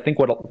 which is, I think,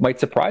 what might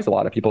surprise a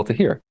lot of people to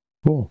hear.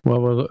 Cool.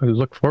 Well, we'll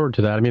look forward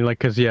to that. I mean, I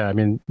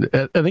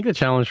think the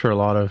challenge for a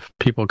lot of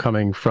people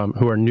coming from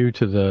who are new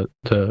to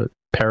the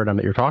paradigm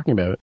that you're talking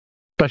about,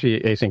 especially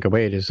async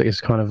await, is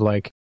kind of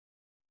like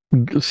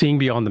seeing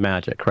beyond the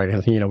magic,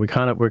 right? We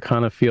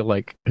kind of feel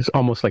like it's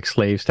almost like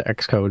slaves to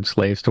Xcode,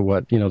 slaves to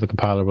what the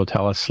compiler will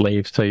tell us,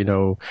 slaves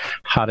to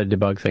how to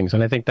debug things.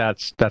 And I think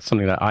that's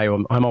something that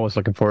I'm always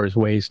looking for, is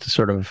ways to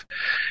sort of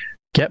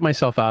get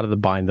myself out of the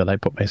bind that I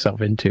put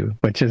myself into,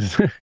 which is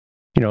I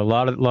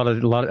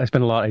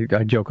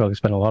joke I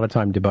spend a lot of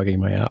time debugging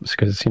my apps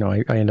because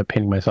I end up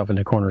painting myself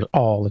into corners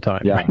all the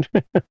time. Yeah,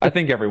 right? I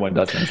think everyone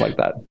does things like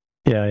that.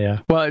 Yeah.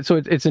 Well, so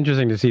it's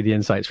interesting to see the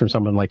insights from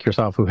someone like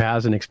yourself who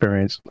has an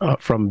experience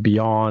from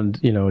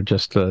beyond,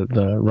 just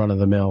the run of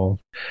the mill,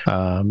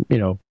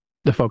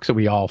 the folks that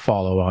we all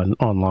follow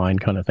online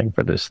kind of thing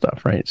for this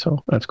stuff, right?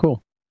 So that's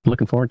cool. I'm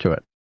looking forward to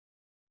it.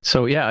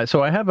 So yeah,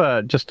 so I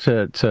have just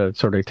to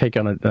sort of take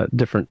on a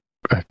different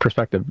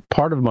perspective.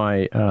 Part of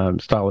my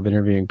style of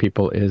interviewing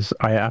people is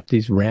I ask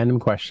these random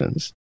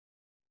questions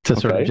to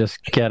sort of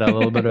just get a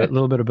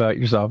little bit about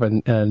yourself,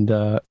 and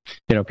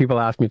people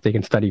ask me if they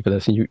can study for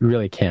this, and you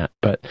really can't.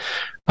 But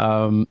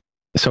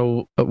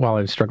so while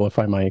I struggle to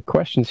find my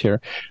questions here,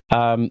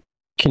 can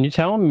you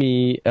tell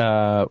me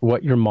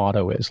what your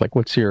motto is? Like,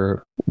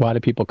 why do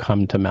people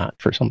come to Matt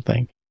for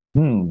something?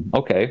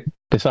 Okay.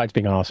 Besides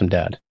being an awesome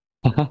dad.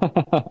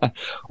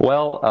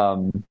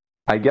 Well,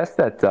 I guess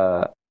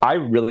that I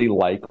really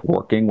like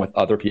working with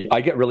other people.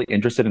 I get really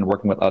interested in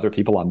working with other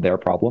people on their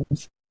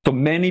problems. So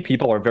many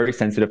people are very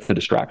sensitive to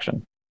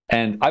distraction.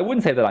 And I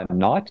wouldn't say that I'm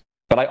not,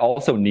 but I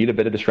also need a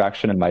bit of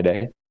distraction in my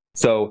day.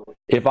 So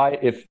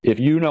if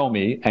you know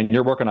me and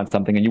you're working on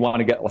something and you want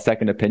to get a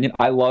second opinion,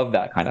 I love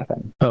that kind of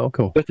thing. Oh,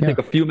 cool. Just to take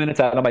a few minutes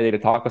out of my day to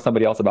talk with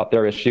somebody else about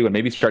their issue and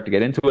maybe start to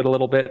get into it a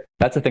little bit.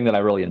 That's the thing that I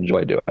really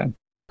enjoy doing.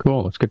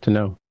 Cool. That's good to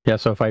know. Yeah.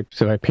 So if I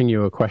ping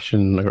you a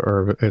question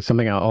or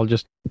something, I'll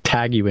just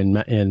tag you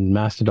in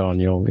Mastodon.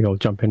 You'll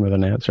jump in with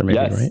an answer. Maybe,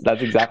 yes, right?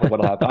 That's exactly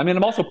what'll happen. I mean,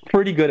 I'm also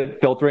pretty good at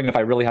filtering if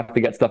I really have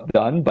to get stuff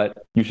done, but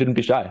you shouldn't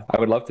be shy. I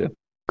would love to.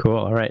 Cool.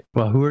 All right.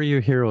 Well, who are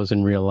your heroes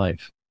in real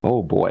life?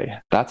 Oh boy,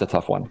 that's a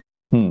tough one.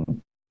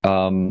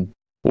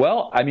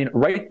 Well, I mean,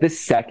 right this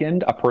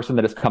second, a person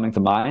that is coming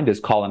to mind is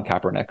Colin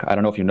Kaepernick. I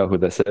don't know if you know who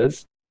this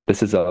is.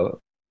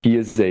 He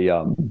is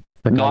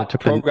not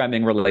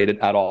programming related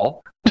at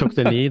all. Took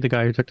the knee, the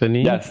guy who took the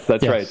knee? Yes,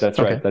 that's right. That's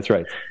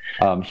right.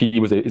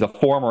 He's a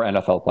former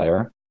NFL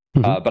player.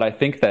 Mm-hmm. But I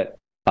think that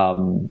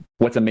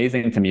what's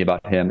amazing to me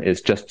about him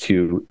is just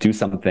to do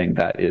something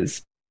that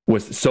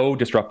was so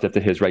disruptive to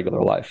his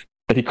regular life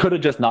that he could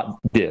have just not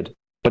did,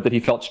 but that he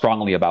felt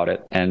strongly about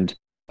it and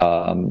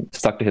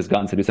stuck to his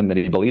guns to do something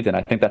that he believed in.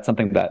 I think that's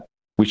something that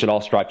we should all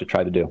strive to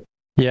try to do.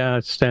 Yeah,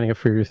 it's standing up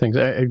for your things.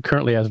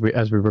 Currently, as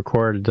we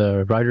record,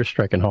 the writer's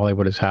strike in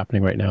Hollywood is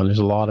happening right now, and there's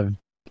a lot of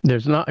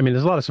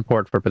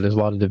support for it, but there's a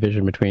lot of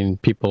division between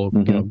people,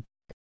 Mm-hmm.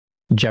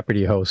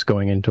 Jeopardy hosts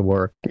going into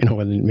work,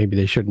 when maybe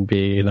they shouldn't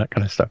be, and that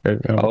kind of stuff. I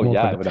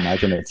would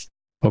imagine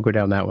We'll go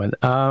down that one.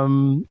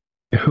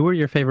 Who are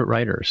your favorite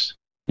writers?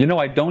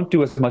 I don't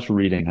do as much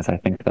reading as I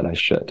think that I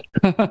should.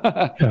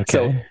 Okay.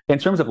 So in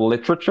terms of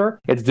literature,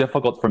 it's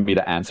difficult for me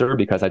to answer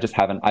because I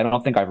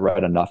don't think I've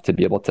read enough to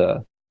be able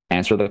to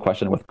answer the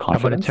question with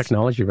confidence. How about a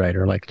technology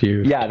writer?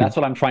 Yeah, that's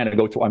what I'm trying to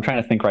go to. I'm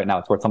trying to think right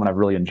now towards someone I've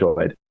really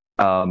enjoyed.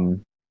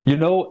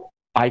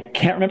 I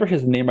can't remember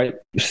his name right.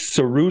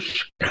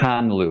 Sarush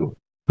Kanlu.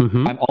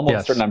 Mm-hmm. I'm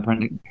almost certain I'm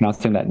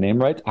pronouncing that name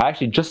right. I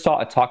actually just saw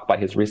a talk by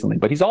his recently,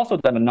 but he's also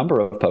done a number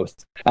of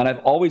posts, and I've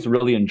always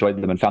really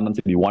enjoyed them and found them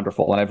to be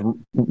wonderful, and I've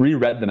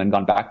reread them and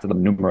gone back to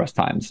them numerous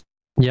times.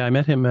 Yeah, I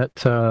met him at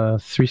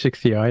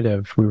 360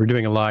 IDEV. We were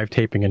doing a live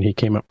taping, and he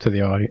came up to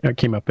the audience,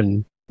 came up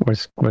and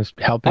was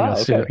helping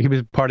us. Okay. He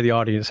was part of the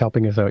audience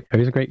helping us out. He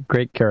was a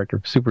great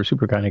character, super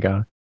kind of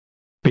guy.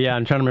 But yeah,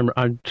 I'm trying to remember.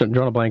 I'm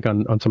drawing a blank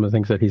on some of the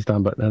things that he's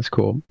done, but that's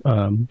cool.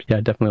 Yeah,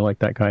 I definitely like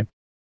that guy.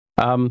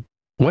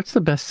 What's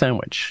the best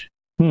sandwich?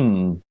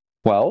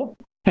 Well,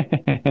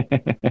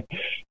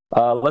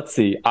 let's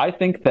see. I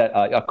think that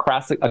a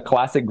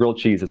classic grilled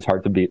cheese is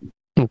hard to beat.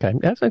 Okay,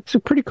 it's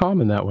pretty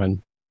common, that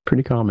one.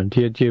 Pretty common.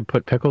 Do you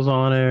put pickles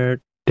on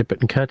it? Dip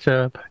it in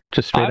ketchup?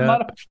 Just straight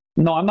up?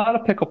 No, I'm not a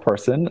pickle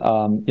person.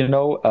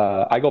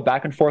 I go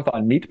back and forth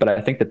on meat, but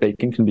I think that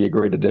bacon can be a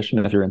great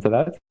addition if you're into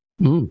that.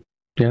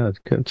 Yeah, that's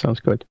good. Sounds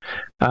good.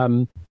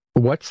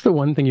 What's the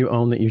one thing you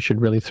own that you should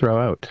really throw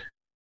out?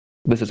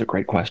 This is a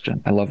great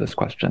question. I love this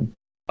question.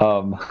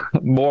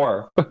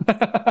 More.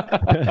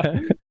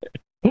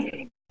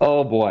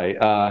 Oh boy.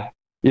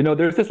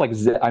 There's this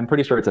I'm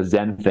pretty sure it's a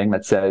Zen thing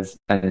that says,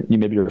 and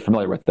maybe you're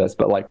familiar with this,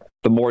 but like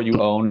the more you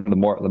own, the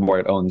more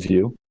it owns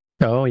you.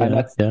 Oh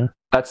yeah,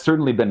 that's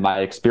certainly been my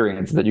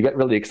experience, that you get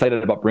really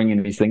excited about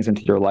bringing these things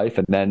into your life,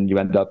 and then you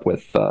end up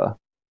with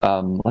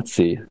let's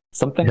see,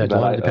 something that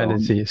I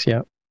dependencies.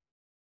 Own,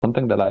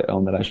 something that I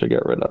own that I should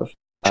get rid of.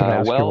 Should I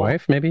ask your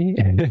wife, maybe?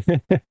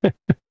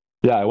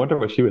 Yeah, I wonder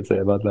what she would say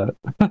about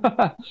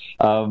that.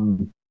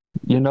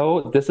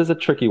 This is a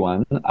tricky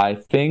one. I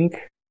think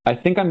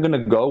I'm going to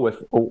go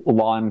with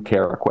lawn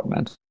care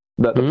equipment.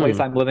 The place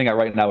I'm living at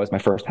right now is my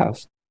first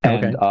house,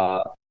 and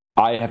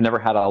I have never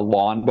had a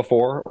lawn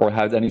before or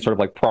had any sort of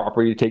like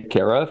property to take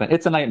care of, and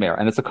it's a nightmare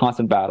and it's a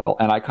constant battle.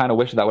 And I kind of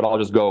wish that would all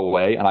just go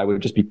away, and I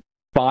would just be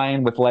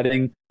fine with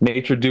letting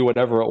nature do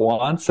whatever it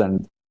wants.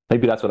 And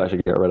maybe that's what I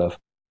should get rid of.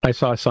 I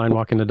saw a sign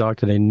walking the dog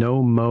today: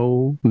 "No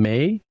mow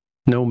May."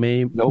 No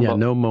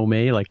mow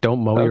May, like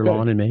don't mow your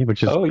lawn in May,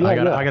 which is I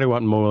gotta go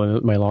out and mow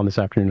my lawn this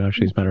afternoon,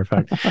 actually, as a matter of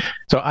fact.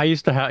 So I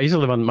used to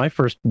live on, my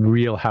first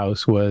real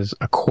house was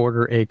a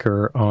 1/4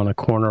 acre on a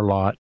corner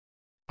lot,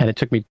 and it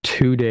took me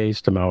 2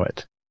 days to mow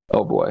it.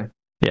 Oh boy.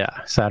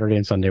 Yeah, Saturday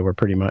and Sunday were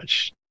pretty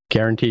much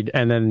guaranteed,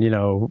 and then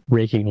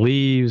raking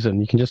leaves,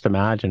 and you can just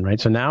imagine, right?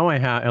 So now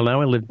I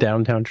live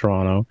downtown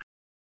Toronto,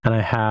 and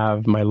I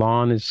have, my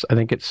lawn is, I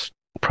think it's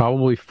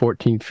probably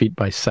 14 feet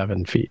by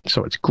 7 feet.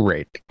 So it's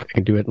great. I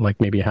can do it in like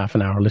maybe a half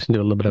an hour, listen to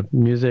a little bit of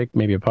music,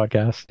 maybe a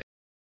podcast.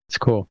 It's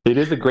cool.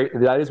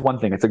 That is one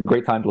thing. It's a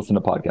great time to listen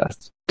to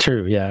podcasts.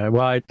 True. Yeah.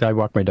 Well, I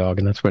walk my dog,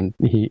 and that's when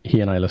he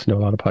and I listen to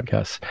a lot of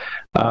podcasts.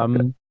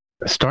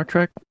 Star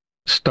Trek,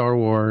 Star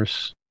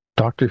Wars,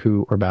 Doctor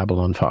Who, or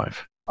Babylon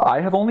 5?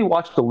 I have only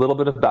watched a little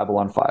bit of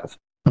Babylon 5.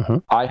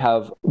 I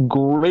have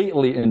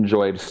greatly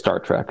enjoyed Star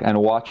Trek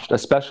and watched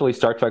especially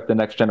Star Trek The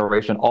Next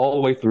Generation all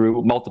the way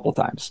through multiple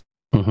times.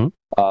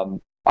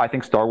 I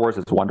think Star Wars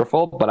is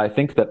wonderful, but I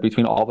think that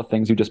between all the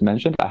things you just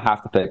mentioned, I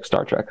have to pick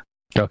Star Trek.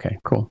 Okay,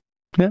 cool.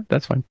 Yeah,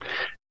 that's fine.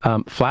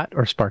 Flat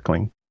or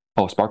sparkling?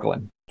 Oh,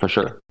 sparkling, for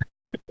sure.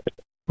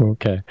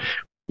 Okay.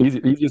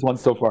 Easiest one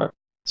so far.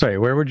 Sorry,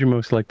 where would you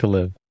most like to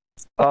live?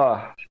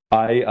 I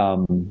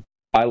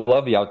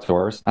love the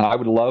outdoors, and I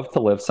would love to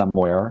live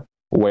somewhere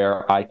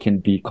where I can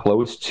be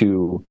close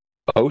to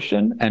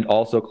ocean and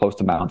also close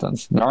to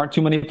mountains. There aren't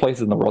too many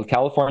places in the world.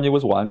 California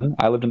was one.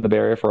 I lived in the Bay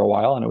Area for a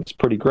while, and it was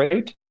pretty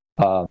great.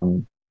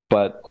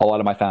 But a lot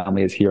of my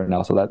family is here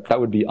now, so that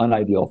would be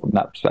unideal from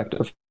that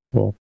perspective.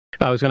 Well,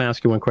 I was going to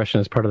ask you one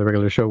question as part of the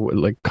regular show.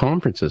 Like,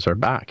 conferences are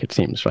back, it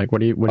seems. Like, what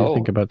do you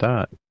think about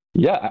that?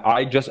 Yeah,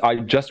 I just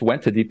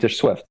went to Deep Dish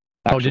Swift.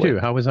 Actually. Oh, did you?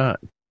 How was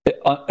that?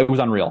 It was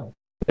unreal.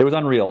 It was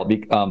unreal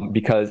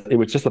because it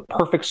was just a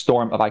perfect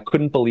storm of, I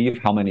couldn't believe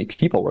how many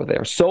people were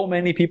there. So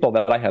many people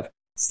that I have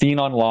seen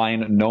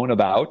online, known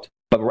about,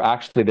 but were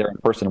actually there in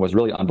person. Was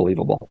really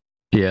unbelievable.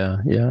 Yeah.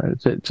 I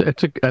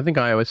think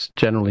iOS,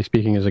 generally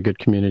speaking, is a good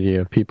community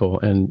of people,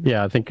 and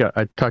yeah, I think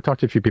I talked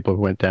to a few people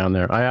who went down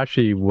there. I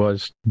actually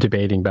was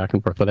debating back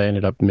and forth, but I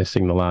ended up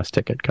missing the last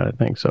ticket, kind of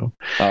thing. So.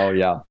 Oh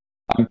yeah,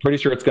 I'm pretty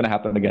sure it's going to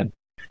happen again.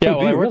 Yeah,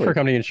 well, I worked for a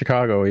company in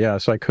Chicago. Yeah,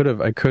 so I could have,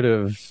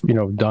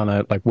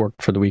 done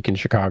worked for the week in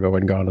Chicago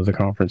and gone to the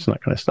conference and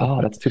that kind of stuff.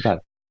 Oh, that's too bad.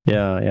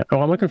 Yeah.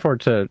 Oh, I'm looking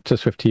forward to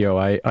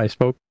SwiftTO. I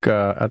spoke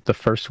at the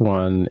first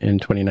one in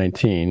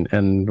 2019,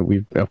 and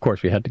we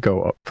had to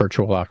go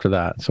virtual after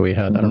that. So we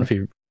had, I don't know if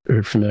you're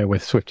familiar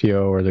with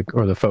SwiftTO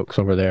or the folks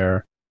over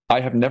there. I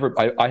have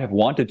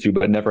wanted to,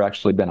 but never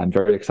actually been. I'm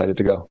very excited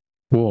to go.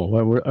 Cool.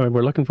 Well,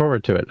 we're looking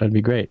forward to it. That'd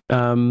be great.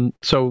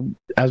 So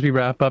as we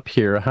wrap up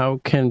here, how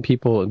can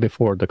people,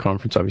 before the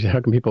conference, obviously, how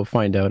can people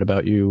find out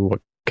about you?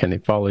 What can they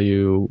follow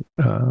you?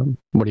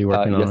 What are you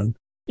working on?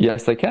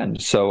 Yes, they can.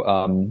 So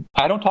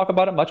I don't talk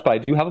about it much, but I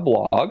do have a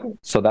blog.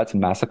 So that's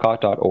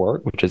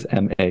massicotte.org, which is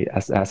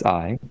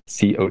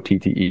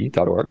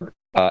MASSICOTTE.org.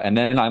 And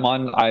then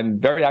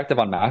I'm very active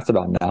on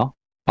Mastodon now.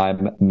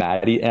 I'm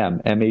Matty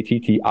M,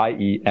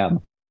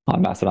 MATTIEM on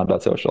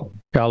mastodon.social.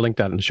 I'll link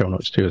that in the show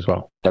notes too as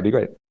well. That'd be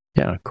great.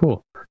 Yeah,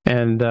 cool.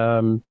 And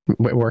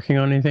working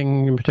on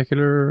anything in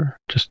particular?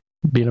 Just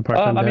being a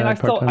part-time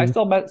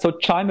so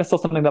Chime is still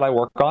something that I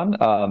work on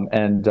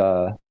and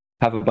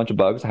have a bunch of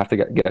bugs I have to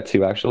get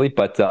to actually.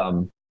 But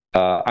I'm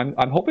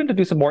hoping to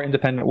do some more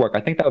independent work.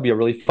 I think that would be a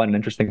really fun and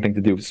interesting thing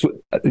to do.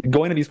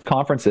 Going to these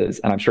conferences,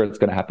 and I'm sure it's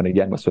going to happen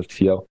again with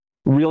SwiftTO,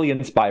 really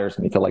inspires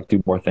me to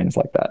do more things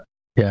like that.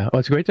 Yeah, well,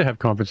 it's great to have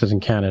conferences in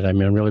Canada. I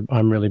mean,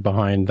 I'm really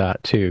behind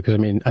that too. Because I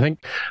mean, I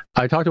think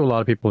I talk to a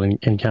lot of people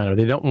in Canada.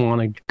 They don't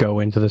want to go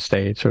into the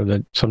States, or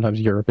that sometimes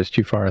Europe is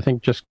too far. I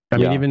think I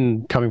mean,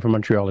 even coming from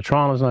Montreal to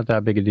Toronto is not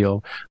that big a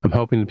deal. I'm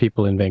hoping the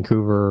people in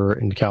Vancouver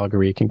and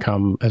Calgary can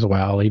come as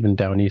well, even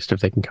down east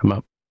if they can come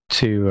up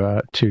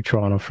to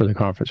Toronto for the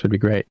conference would be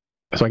great.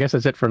 So I guess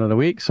that's it for another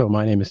week. So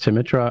my name is Tim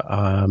Mitra.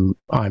 I'm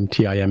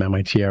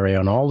TIMMITRA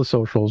on all the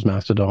socials,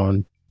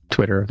 Mastodon,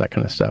 Twitter, that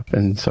kind of stuff.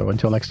 And so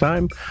until next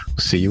time, we'll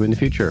see you in the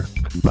future.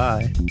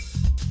 Bye.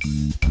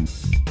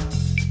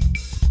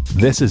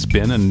 This has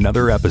been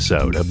another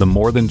episode of the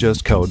More Than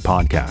Just Code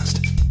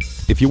podcast.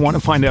 If you want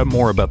to find out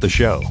more about the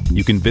show,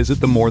 you can visit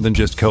the More Than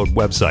Just Code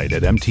website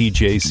at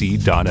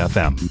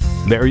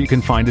mtjc.fm. There you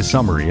can find a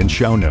summary and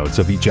show notes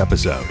of each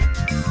episode.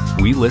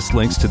 We list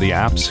links to the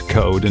apps,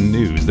 code, and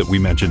news that we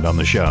mentioned on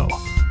the show.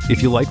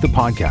 If you like the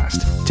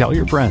podcast, tell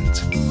your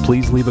friends.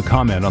 Please leave a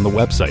comment on the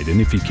website, and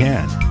if you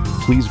can,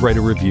 please write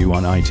a review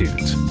on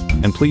iTunes.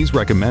 And please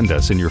recommend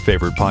us in your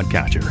favorite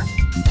podcatcher.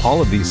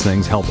 All of these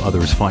things help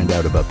others find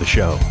out about the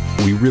show.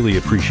 We really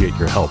appreciate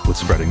your help with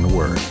spreading the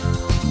word.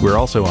 We're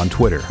also on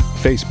Twitter,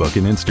 Facebook,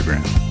 and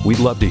Instagram. We'd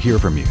love to hear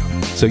from you,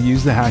 so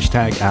use the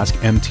hashtag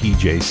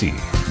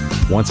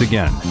AskMTJC. Once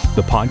again,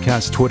 the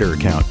podcast Twitter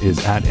account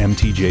is at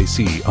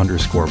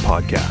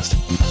MTJC_podcast.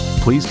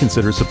 Please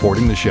consider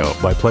supporting the show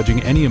by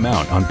pledging any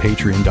amount on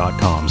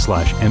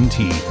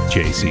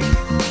patreon.com/MTJC.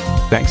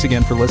 Thanks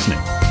again for listening.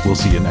 We'll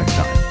see you next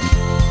time.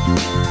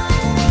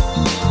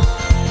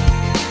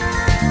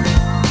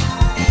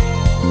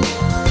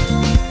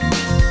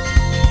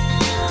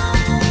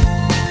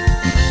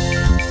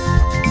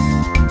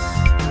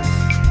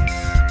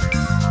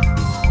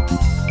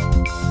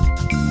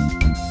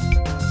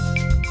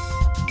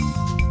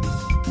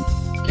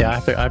 Yeah, I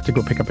have to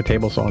go pick up a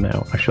table saw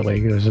now.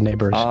 Actually, there's a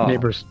neighbor's.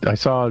 I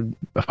saw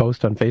a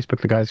post on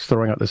Facebook. The guy's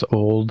throwing out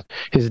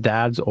his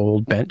dad's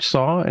old bench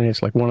saw, and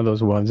it's like one of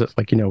those ones that's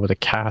like with a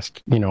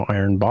cast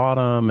iron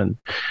bottom. And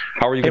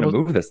how are you going to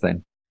move this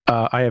thing?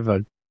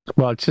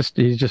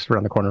 He's just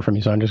around the corner from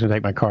me, so I'm just going to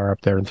take my car up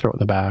there and throw it in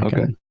the back.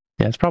 Okay. And,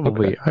 yeah, it's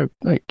probably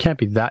it can't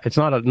be that. It's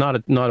not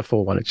a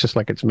full one. It's just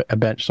like it's a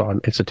bench saw.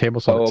 It's a table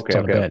saw. It's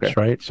on a bench,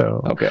 right?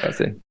 So I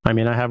see. I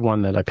mean, I have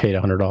one that I paid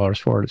 $100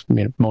 for. It's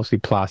mostly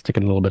plastic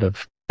and a little bit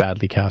of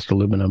badly cast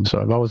aluminum. So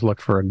I've always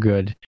looked for a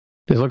good.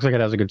 It looks like it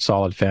has a good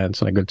solid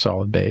fence and a good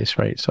solid base,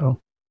 right? So.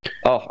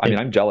 I mean,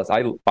 I'm jealous.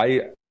 I'm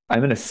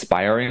an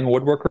aspiring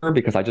woodworker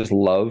because I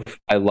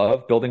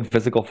love building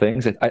physical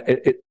things.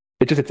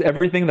 It's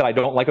everything that I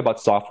don't like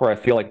about software. I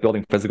feel like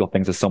building physical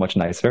things is so much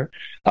nicer.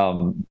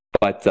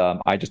 But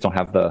I just don't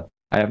have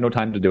I have no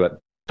time to do it.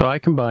 So I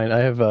have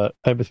a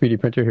 3D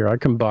printer here. I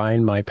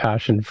combine my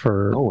passion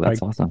for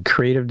awesome.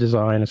 Creative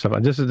design and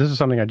stuff. This is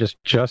something I just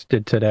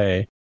did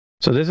today.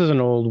 So this is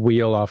an old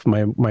wheel off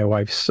my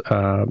wife's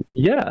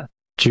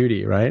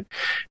Judy, right?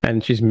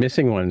 And she's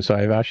missing one. So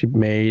I've actually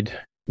made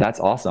That's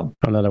awesome.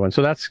 another one.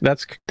 So that's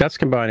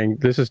combining.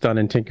 This is done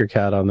in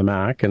Tinkercad on the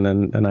Mac, and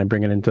then I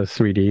bring it into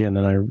 3D, and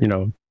then I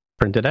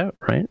print it out,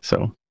 right?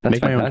 So That's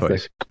make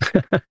fantastic.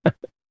 my own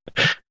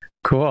toys.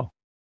 Cool.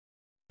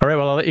 All right,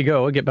 well, I'll let you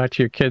go. I'll get back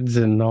to your kids,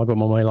 and I'll go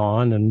mow my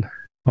lawn and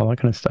all that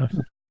kind of stuff.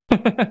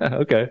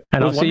 Okay.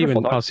 And I'll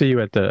see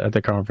you at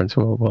the conference.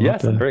 We'll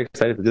yes, I'm very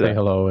excited to do that. Say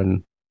hello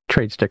and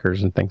trade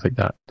stickers and things like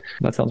that.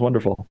 That sounds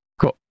wonderful.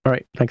 Cool. All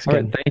right. Thanks again.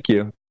 All right, thank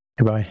you.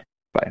 Goodbye.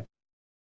 Bye.